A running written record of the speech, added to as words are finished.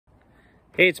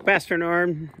Hey, it's Pastor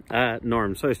Norm,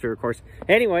 Norm Soyster, of course.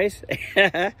 Anyways,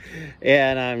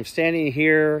 and I'm standing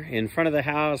here in front of the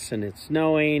house and it's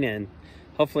snowing and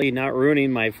hopefully not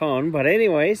ruining my phone. But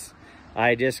anyways,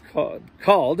 I just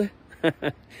called.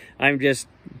 I'm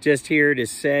just here to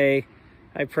say,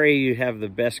 I pray you have the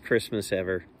best Christmas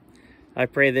ever. I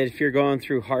pray that if you're going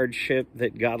through hardship,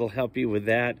 that God will help you with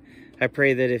that. I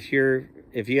pray that if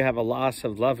you have a loss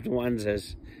of loved ones,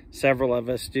 as several of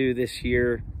us do this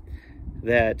year,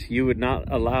 that you would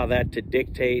not allow that to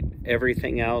dictate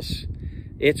everything else.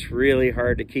 It's really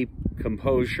hard to keep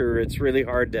composure. It's really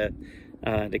hard to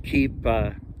keep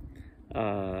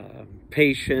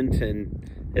patient,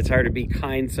 and it's hard to be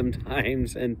kind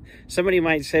sometimes. And somebody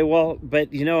might say, well,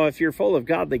 but you know, if you're full of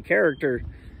godly character,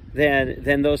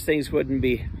 then those things wouldn't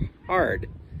be hard.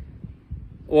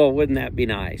 Well, wouldn't that be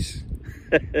nice?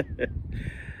 The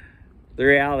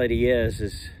reality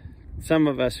is some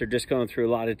of us are just going through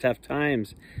a lot of tough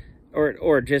times,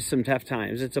 or just some tough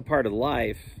times. It's a part of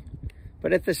life.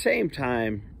 But at the same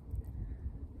time,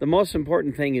 the most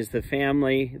important thing is the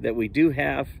family that we do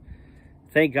have.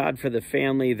 Thank God for the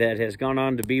family that has gone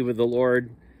on to be with the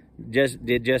Lord.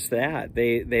 Did just that.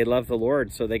 They love the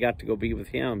Lord, so they got to go be with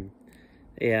Him.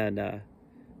 And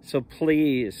so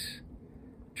please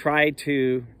try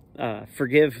to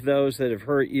forgive those that have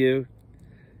hurt you.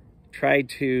 Try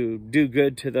to do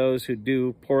good to those who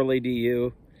do poorly to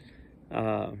you.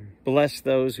 Bless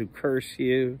those who curse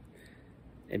you.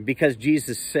 And because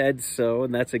Jesus said so,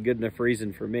 and that's a good enough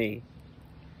reason for me.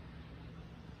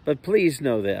 But please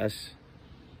know this,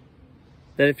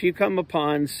 that if you come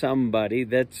upon somebody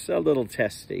that's a little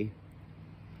testy,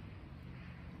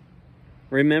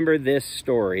 remember this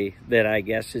story that I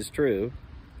guess is true.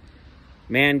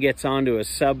 Man gets onto a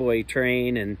subway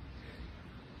train in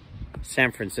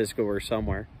San Francisco or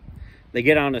somewhere. They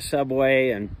get on a subway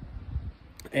and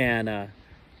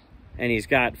he's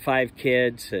got 5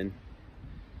 kids,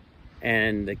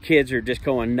 and the kids are just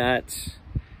going nuts.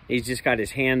 He's just got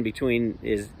his hand between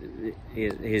his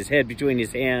head between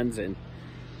his hands,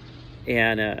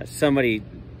 and somebody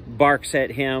barks at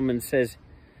him and says,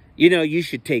 you know, you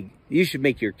should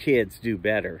make your kids do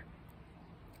better.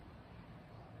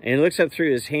 And he looks up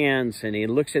through his hands and he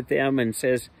looks at them and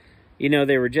says, you know,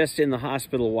 they were just in the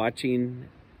hospital watching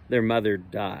their mother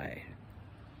die.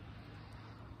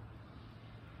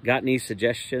 Got any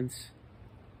suggestions?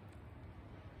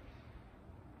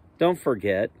 Don't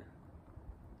forget,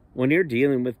 when you're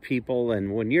dealing with people,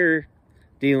 and when you're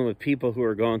dealing with people who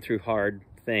are going through hard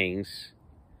things,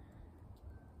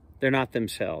 they're not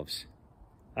themselves.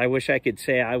 I wish I could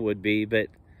say I would be, but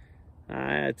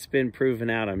it's been proven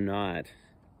out I'm not.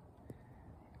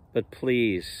 But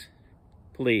please,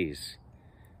 please,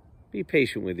 be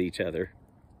patient with each other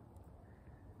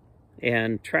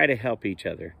and try to help each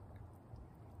other.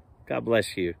 God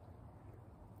bless you.